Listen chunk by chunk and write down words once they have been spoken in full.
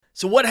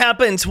So what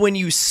happens when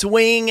you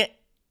swing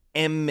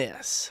and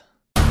miss?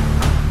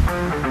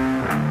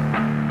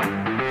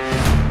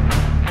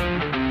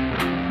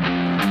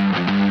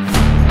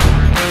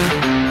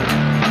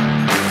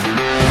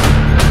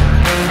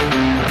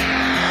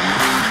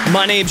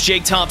 My name's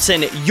Jake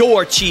Thompson,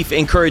 your Chief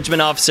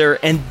Encouragement Officer,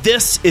 and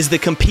this is the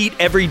Compete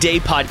Everyday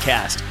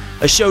Podcast,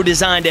 a show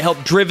designed to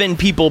help driven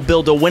people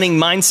build a winning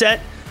mindset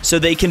so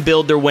they can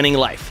build their winning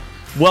life.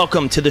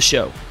 Welcome to the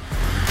show.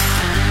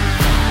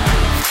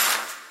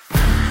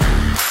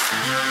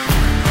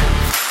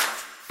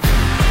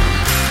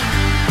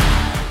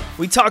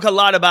 We talk a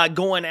lot about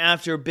going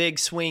after big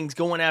swings,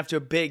 going after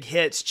big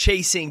hits,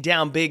 chasing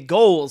down big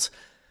goals.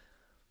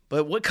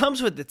 But what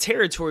comes with the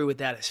territory with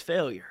that is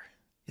failure.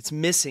 It's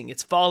missing.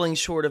 It's falling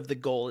short of the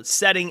goal. It's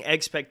setting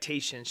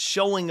expectations,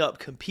 showing up,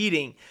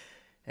 competing,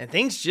 and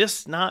things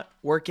just not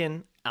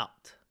working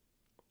out.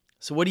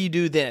 So what do you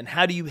do then?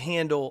 How do you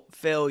handle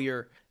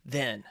failure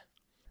then?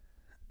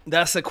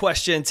 That's the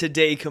question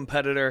today,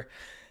 competitor.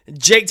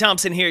 Jake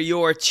Thompson here,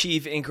 your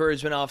Chief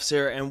Encouragement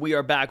Officer, and we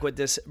are back with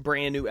this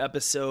brand new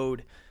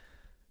episode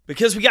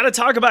because we got to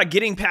talk about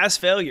getting past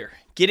failure,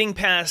 getting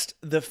past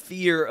the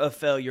fear of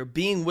failure,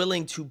 being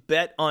willing to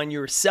bet on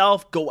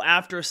yourself, go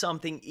after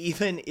something,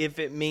 even if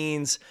it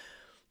means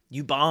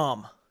you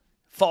bomb,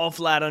 fall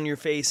flat on your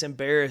face,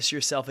 embarrass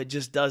yourself. It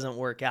just doesn't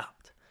work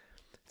out.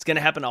 It's going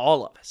to happen to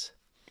all of us.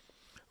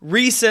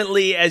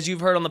 Recently, as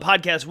you've heard on the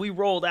podcast, we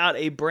rolled out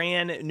a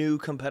brand new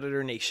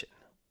Competitor Nation.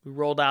 We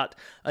rolled out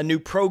a new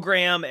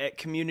program at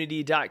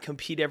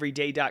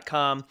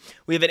community.competeeveryday.com.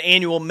 We have an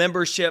annual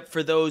membership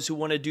for those who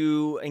want to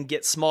do and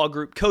get small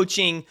group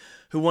coaching,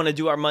 who want to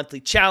do our monthly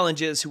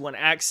challenges, who want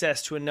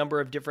access to a number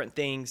of different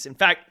things. In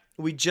fact,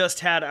 we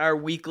just had our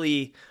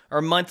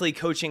monthly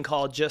coaching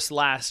call just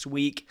last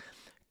week.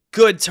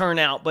 Good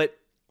turnout, but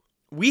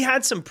we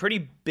had some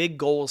pretty big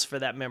goals for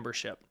that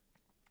membership.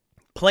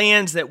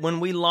 Plans that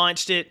when we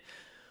launched it,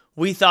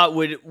 we thought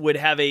would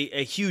have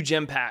a huge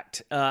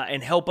impact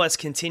and help us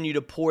continue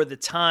to pour the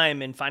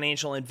time and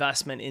financial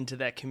investment into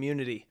that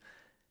community.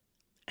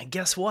 And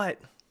guess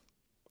what?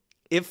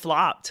 It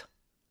flopped.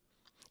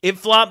 It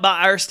flopped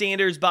by our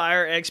standards, by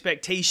our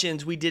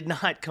expectations. We did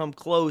not come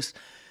close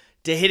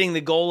to hitting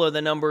the goal or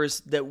the numbers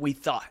that we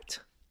thought.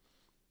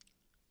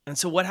 And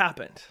so what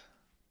happened?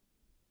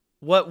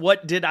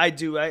 What did I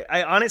do?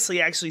 I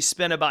honestly actually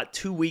spent about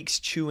 2 weeks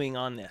chewing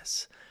on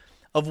this,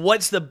 of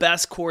what's the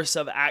best course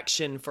of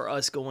action for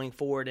us going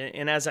forward.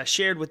 And as I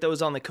shared with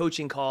those on the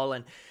coaching call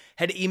and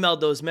had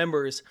emailed those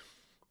members,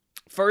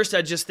 first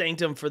I just thanked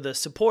them for the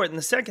support. And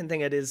the second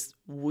thing is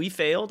I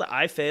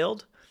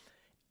failed.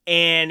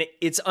 And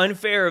it's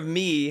unfair of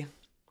me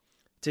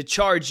to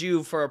charge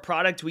you for a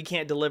product we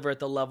can't deliver at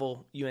the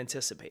level you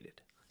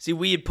anticipated. See,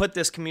 we had put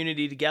this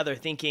community together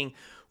thinking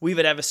we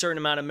would have a certain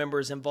amount of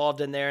members involved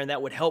in there, and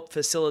that would help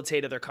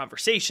facilitate other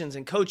conversations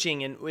and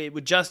coaching, and it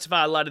would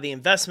justify a lot of the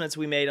investments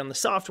we made on the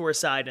software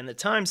side and the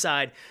time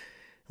side.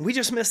 And we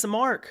just missed the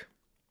mark.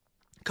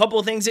 A couple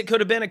of things it could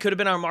have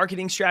been our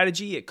marketing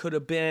strategy. It could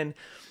have been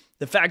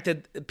the fact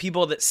that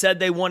people that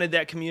said they wanted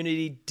that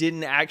community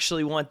didn't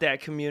actually want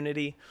that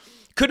community.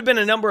 Could have been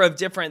a number of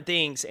different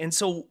things. And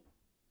so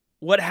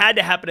what had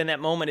to happen in that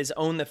moment is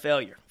own the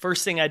failure.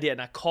 First thing I did,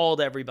 and I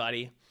called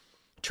everybody,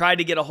 tried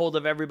to get a hold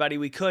of everybody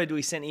we could.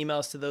 We sent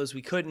emails to those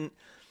we couldn't,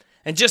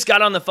 and just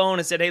got on the phone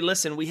and said, hey,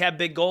 listen, we had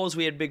big goals.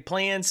 We had big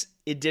plans.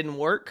 It didn't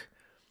work.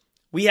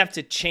 We have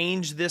to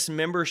change this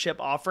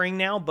membership offering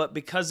now, but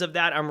because of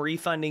that, I'm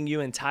refunding you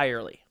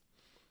entirely.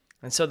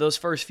 And so those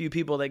first few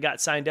people that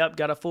got signed up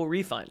got a full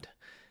refund.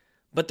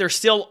 But they're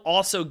still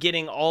also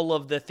getting all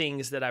of the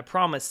things that I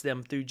promised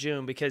them through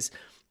June, because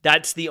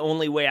that's the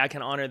only way I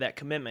can honor that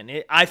commitment.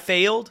 I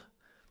failed,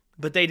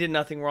 but they did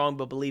nothing wrong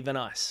but believe in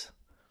us.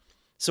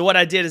 So what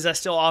I did is I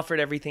still offered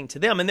everything to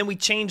them, and then we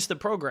changed the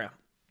program.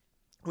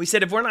 We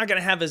said, if we're not going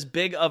to have as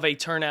big of a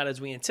turnout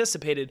as we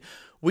anticipated,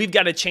 we've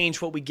got to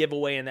change what we give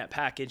away in that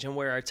package and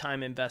where our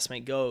time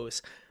investment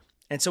goes.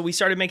 And so we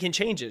started making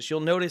changes. You'll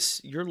notice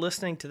you're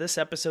listening to this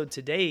episode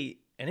today,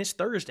 and it's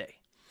Thursday.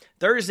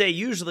 Thursday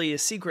usually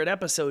is secret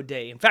episode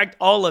day. In fact,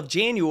 all of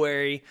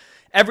January,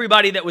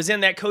 everybody that was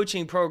in that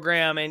coaching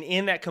program and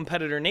in that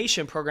Competitor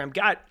Nation program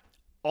got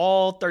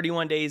all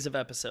 31 days of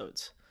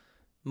episodes.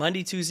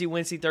 Monday, Tuesday,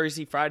 Wednesday,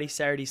 Thursday, Friday,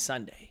 Saturday,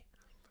 Sunday.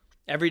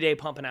 Every day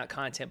pumping out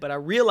content. But I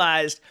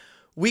realized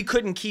we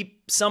couldn't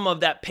keep some of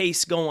that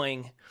pace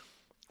going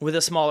with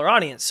a smaller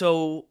audience.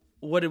 So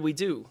what did we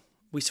do?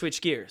 We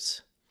switched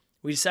gears.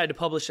 We decided to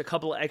publish a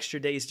couple of extra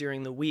days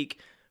during the week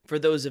for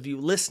those of you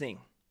listening.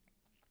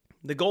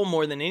 The goal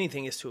more than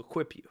anything is to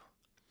equip you.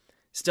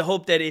 It's to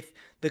hope that if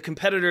the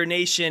Competitor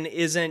Nation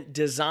isn't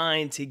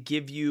designed to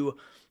give you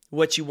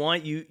what you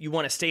want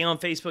to stay on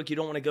Facebook, you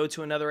don't want to go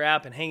to another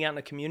app and hang out in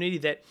a community,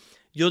 that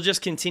you'll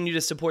just continue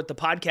to support the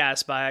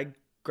podcast by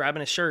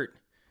grabbing a shirt,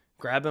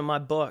 grabbing my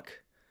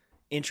book,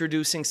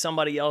 introducing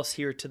somebody else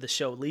here to the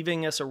show,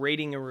 leaving us a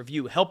rating and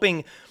review,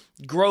 helping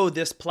grow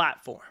this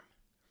platform,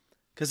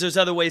 because there's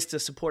other ways to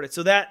support it.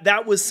 So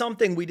that was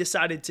something we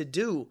decided to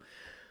do.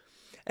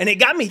 And it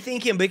got me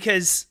thinking,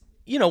 because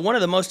one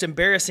of the most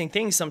embarrassing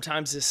things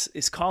sometimes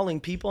is calling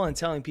people and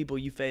telling people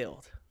you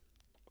failed.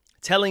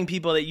 Telling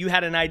people that you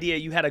had an idea,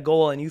 you had a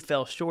goal, and you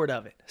fell short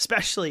of it.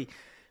 Especially,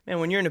 man,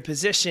 when you're in a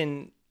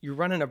position, you're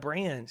running a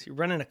brand, you're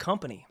running a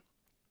company.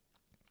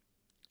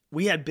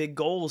 We had big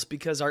goals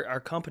because our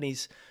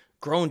company's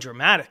grown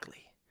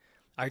dramatically.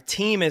 Our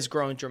team has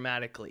grown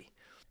dramatically.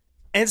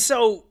 And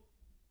so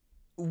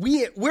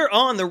we're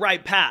on the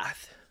right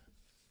path.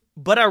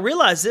 But I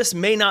realize this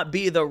may not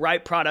be the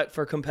right product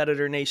for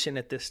Competitor Nation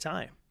at this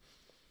time.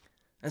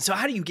 And so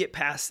how do you get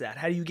past that?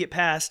 How do you get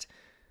past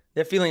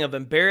that feeling of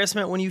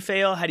embarrassment when you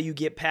fail? How do you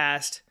get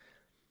past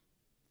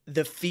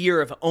the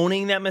fear of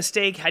owning that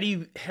mistake? How do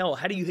you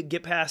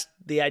get past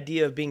the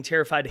idea of being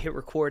terrified to hit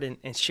record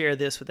and share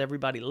this with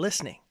everybody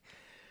listening?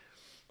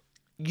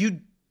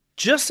 You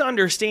just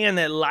understand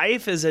that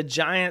life is a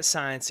giant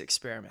science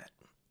experiment.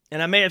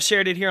 And I may have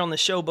shared it here on the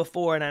show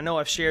before, and I know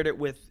I've shared it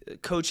with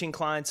coaching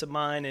clients of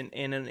mine and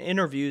in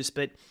interviews,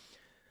 but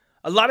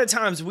a lot of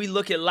times we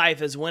look at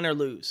life as win or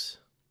lose.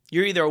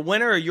 You're either a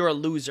winner or you're a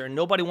loser.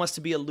 Nobody wants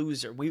to be a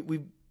loser.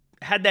 We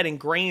had that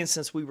ingrained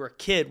since we were a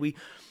kid. We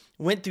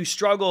went through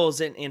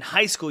struggles in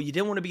high school. You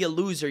didn't want to be a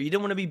loser. You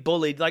didn't want to be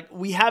bullied. Like,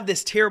 we have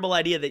this terrible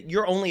idea that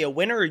you're only a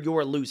winner or you're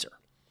a loser.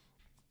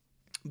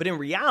 But in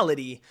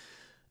reality,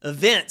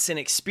 events and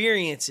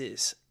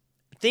experiences,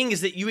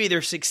 things that you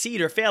either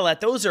succeed or fail at,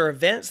 those are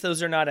events.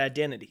 Those are not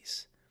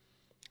identities.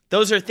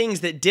 Those are things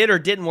that did or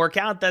didn't work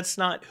out. That's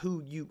not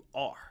who you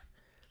are.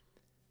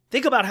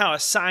 Think about how a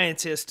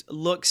scientist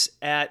looks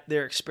at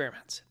their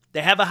experiments.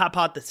 They have a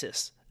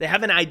hypothesis. They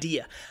have an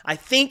idea. I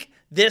think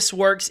this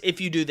works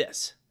if you do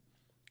this.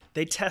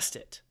 They test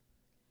it.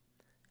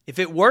 If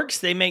it works,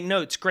 they make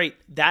notes. Great.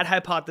 That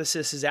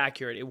hypothesis is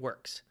accurate. It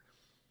works.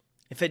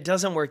 If it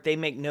doesn't work, they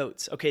make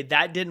notes. Okay,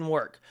 that didn't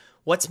work.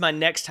 What's my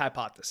next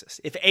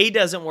hypothesis? If A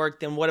doesn't work,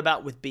 then what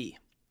about with B?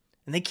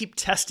 And they keep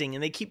testing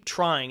and they keep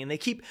trying and they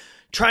keep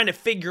trying to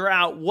figure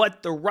out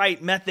what the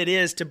right method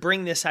is to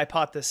bring this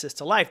hypothesis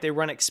to life. They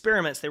run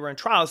experiments, they run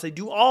trials, they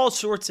do all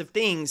sorts of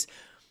things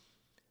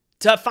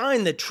to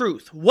find the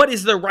truth. What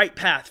is the right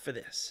path for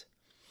this?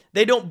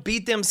 They don't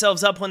beat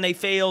themselves up when they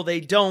fail. They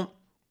don't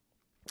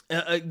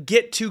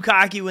get too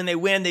cocky when they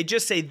win. They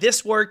just say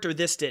this worked or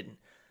this didn't.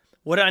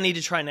 What do I need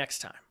to try next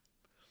time?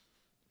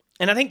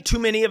 And I think too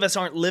many of us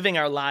aren't living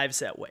our lives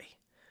that way.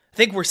 I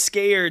think we're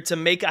scared to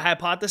make a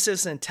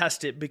hypothesis and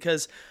test it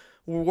because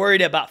we're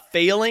worried about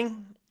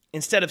failing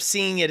instead of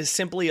seeing it as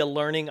simply a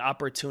learning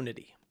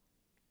opportunity.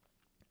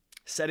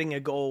 Setting a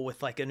goal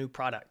with like a new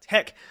product.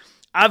 Heck,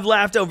 I've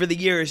laughed over the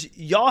years.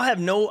 Y'all have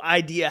no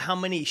idea how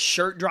many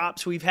shirt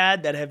drops we've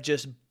had that have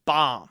just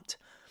bombed.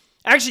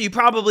 Actually, you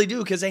probably do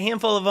because a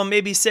handful of them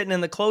may be sitting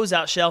in the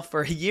closeout shelf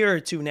for a year or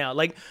two now.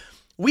 Like,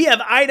 we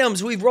have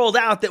items we've rolled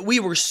out that we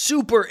were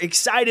super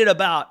excited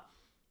about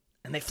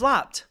and they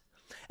flopped.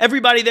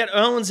 Everybody that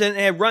owns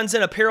and runs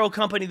an apparel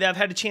company that I've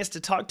had a chance to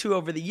talk to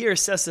over the years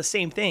says the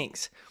same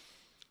things.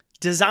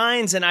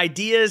 Designs and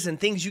ideas and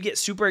things you get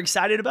super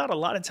excited about, a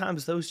lot of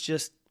times those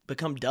just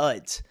become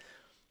duds.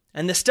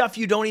 And the stuff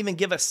you don't even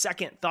give a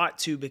second thought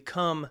to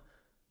become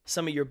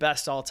some of your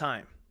best all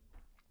time.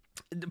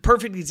 The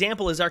perfect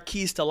example is our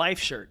Keys to Life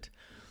shirt.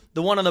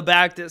 The one on the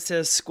back that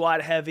says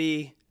squat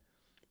heavy,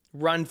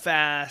 run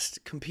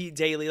fast, compete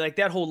daily, like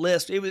that whole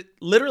list. It was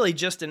literally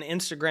just an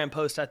Instagram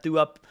post I threw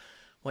up,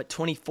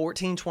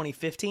 2014,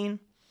 2015.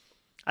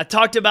 I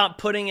talked about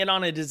putting it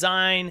on a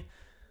design.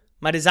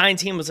 My design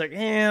team was like,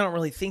 I don't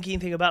really think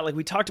anything about it. Like,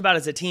 we talked about it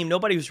as a team.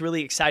 Nobody was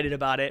really excited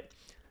about it.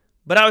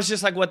 But I was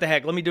just like, what the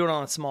heck? Let me do it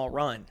on a small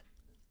run.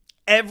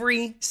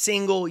 Every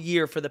single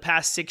year for the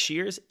past 6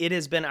 years, it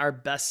has been our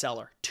best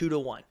seller,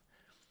 2-1.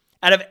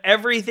 Out of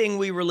everything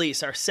we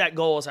release, our set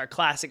goals, our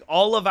classic,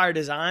 all of our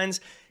designs,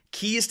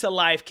 Keys to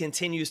Life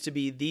continues to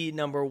be the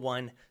number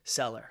one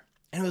seller.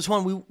 And it was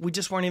one we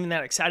just weren't even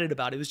that excited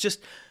about. It was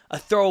just a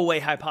throwaway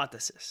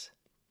hypothesis.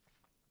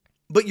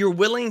 But you're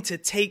willing to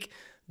take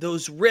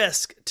those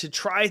risks to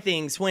try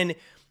things when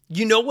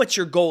you know what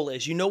your goal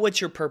is. You know what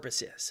your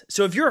purpose is.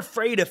 So if you're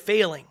afraid of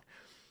failing,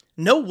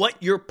 know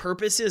what your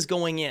purpose is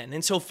going in.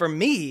 And so for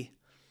me,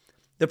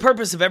 the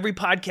purpose of every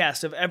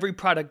podcast, of every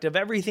product, of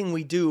everything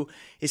we do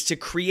is to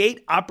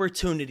create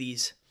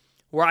opportunities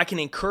where I can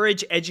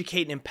encourage,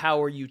 educate, and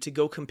empower you to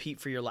go compete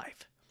for your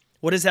life.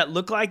 What does that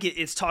look like?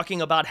 It's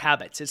talking about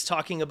habits. It's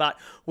talking about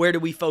where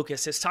do we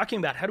focus. It's talking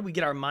about how do we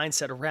get our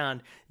mindset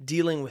around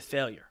dealing with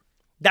failure.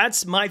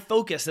 That's my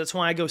focus. That's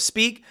why I go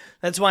speak.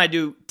 That's why I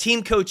do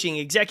team coaching,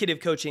 executive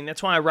coaching.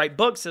 That's why I write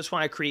books. That's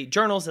why I create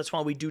journals. That's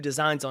why we do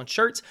designs on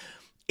shirts.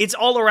 It's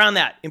all around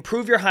that.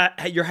 Improve your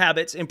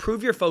habits,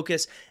 improve your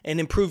focus, and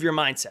improve your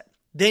mindset.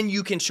 Then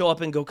you can show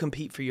up and go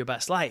compete for your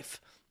best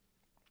life.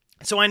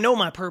 So I know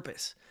my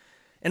purpose.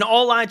 And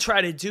all I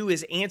try to do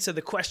is answer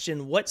the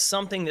question, what's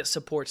something that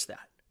supports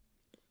that?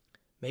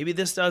 Maybe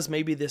this does,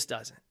 maybe this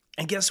doesn't.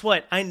 And guess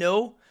what? I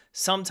know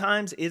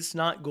sometimes it's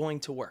not going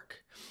to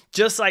work.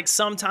 Just like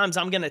sometimes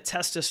I'm going to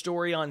test a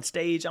story on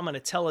stage, I'm going to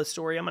tell a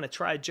story, I'm going to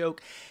try a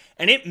joke,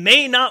 and it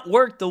may not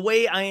work the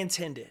way I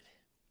intended.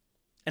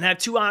 And I have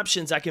two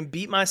options. I can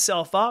beat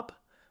myself up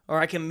or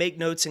I can make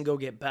notes and go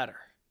get better.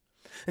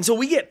 And so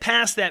we get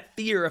past that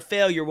fear of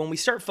failure when we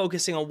start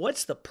focusing on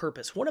what's the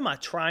purpose? What am I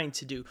trying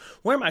to do?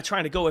 Where am I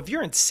trying to go? If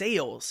you're in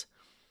sales,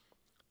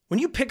 when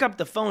you pick up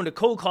the phone to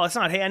cold call, it's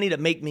not, hey, I need to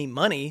make me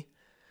money.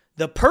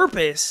 The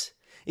purpose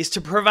is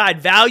to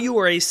provide value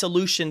or a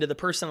solution to the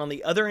person on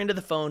the other end of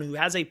the phone who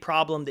has a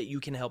problem that you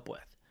can help with.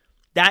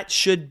 That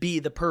should be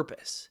the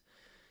purpose.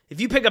 If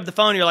you pick up the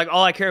phone and you're like,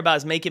 all I care about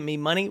is making me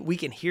money, we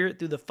can hear it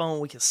through the phone.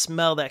 We can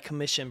smell that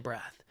commission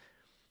breath.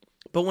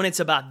 But when it's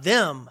about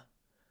them,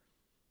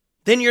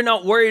 then you're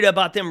not worried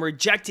about them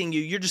rejecting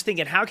you. You're just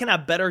thinking, how can I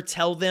better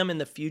tell them in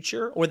the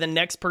future or the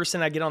next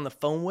person I get on the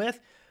phone with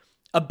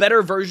a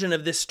better version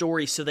of this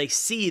story so they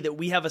see that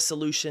we have a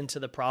solution to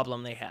the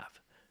problem they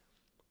have.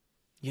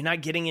 You're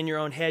not getting in your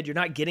own head. You're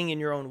not getting in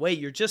your own way.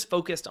 You're just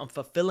focused on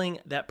fulfilling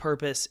that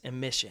purpose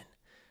and mission.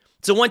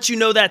 So once you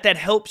know that, that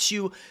helps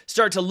you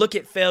start to look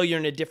at failure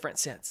in a different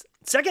sense.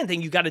 Second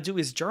thing you got to do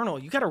is journal.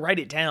 You got to write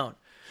it down.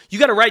 You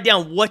got to write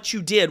down what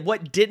you did,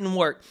 what didn't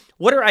work.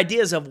 What are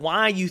ideas of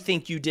why you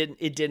think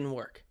it didn't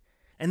work?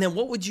 And then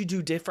what would you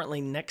do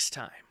differently next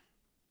time?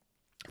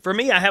 For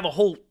me, I have a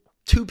whole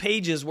 2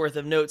 pages worth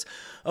of notes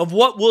of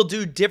what we'll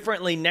do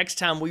differently next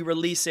time we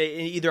release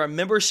either a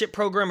membership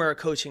program or a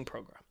coaching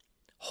program.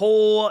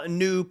 Whole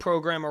new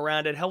program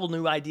around it, whole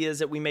new ideas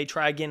that we may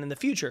try again in the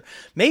future.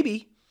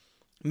 Maybe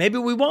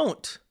we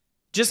won't.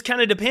 Just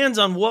kind of depends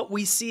on what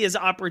we see as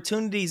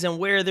opportunities and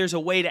where there's a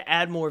way to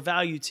add more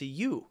value to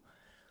you.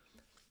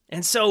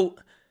 And so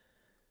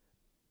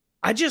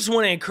I just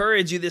want to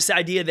encourage you this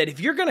idea that if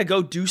you're going to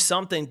go do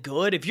something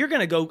good, if you're going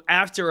to go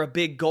after a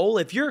big goal,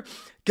 if you're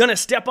going to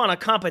step on a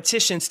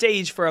competition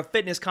stage for a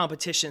fitness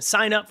competition,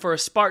 sign up for a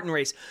Spartan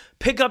race,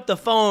 pick up the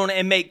phone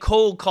and make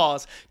cold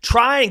calls,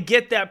 try and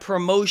get that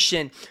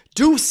promotion,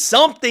 do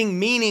something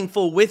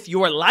meaningful with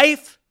your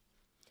life,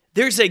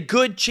 there's a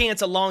good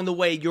chance along the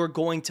way you're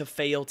going to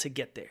fail to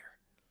get there.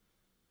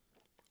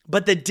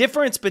 But the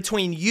difference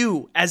between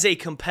you as a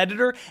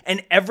competitor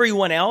and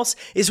everyone else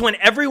is when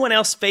everyone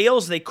else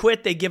fails, they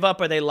quit, they give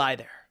up, or they lie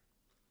there.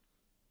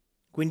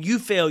 When you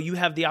fail, you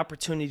have the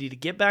opportunity to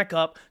get back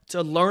up,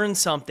 to learn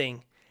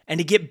something, and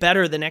to get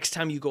better the next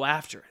time you go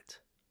after it.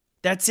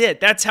 That's it.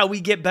 That's how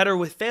we get better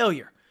with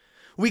failure.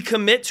 We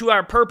commit to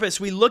our purpose.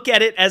 We look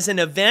at it as an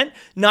event,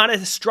 not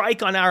a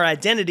strike on our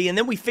identity. And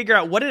then we figure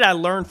out, what did I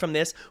learn from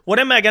this? What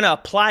am I going to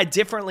apply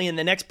differently in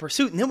the next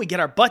pursuit? And then we get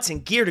our butts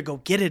in gear to go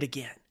get it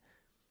again.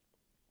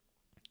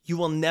 You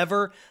will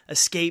never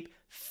escape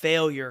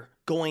failure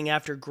going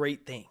after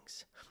great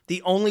things.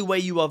 The only way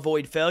you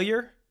avoid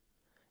failure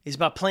is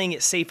by playing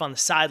it safe on the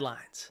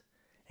sidelines.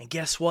 And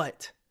guess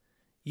what?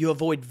 You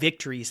avoid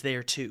victories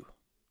there too.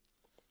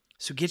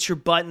 So get your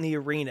butt in the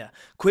arena.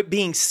 Quit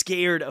being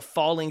scared of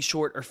falling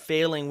short or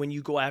failing when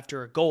you go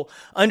after a goal.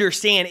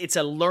 Understand it's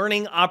a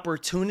learning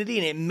opportunity,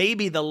 and it may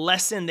be the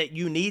lesson that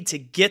you need to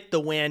get the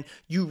win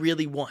you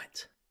really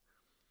want.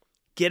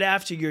 Get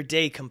after your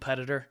day,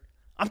 competitor.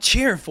 I'm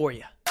cheering for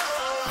you.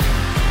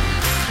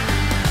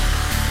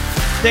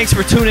 Thanks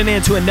for tuning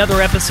in to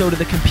another episode of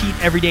the Compete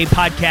Everyday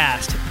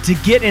podcast. To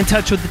get in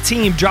touch with the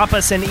team, drop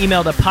us an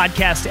email to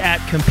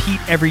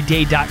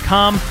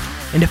podcast@competeeveryday.com.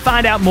 And to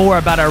find out more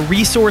about our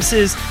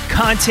resources,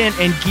 content,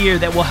 and gear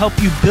that will help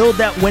you build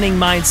that winning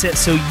mindset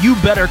so you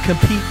better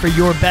compete for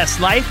your best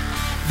life,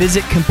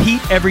 visit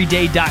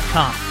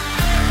CompeteEveryday.com.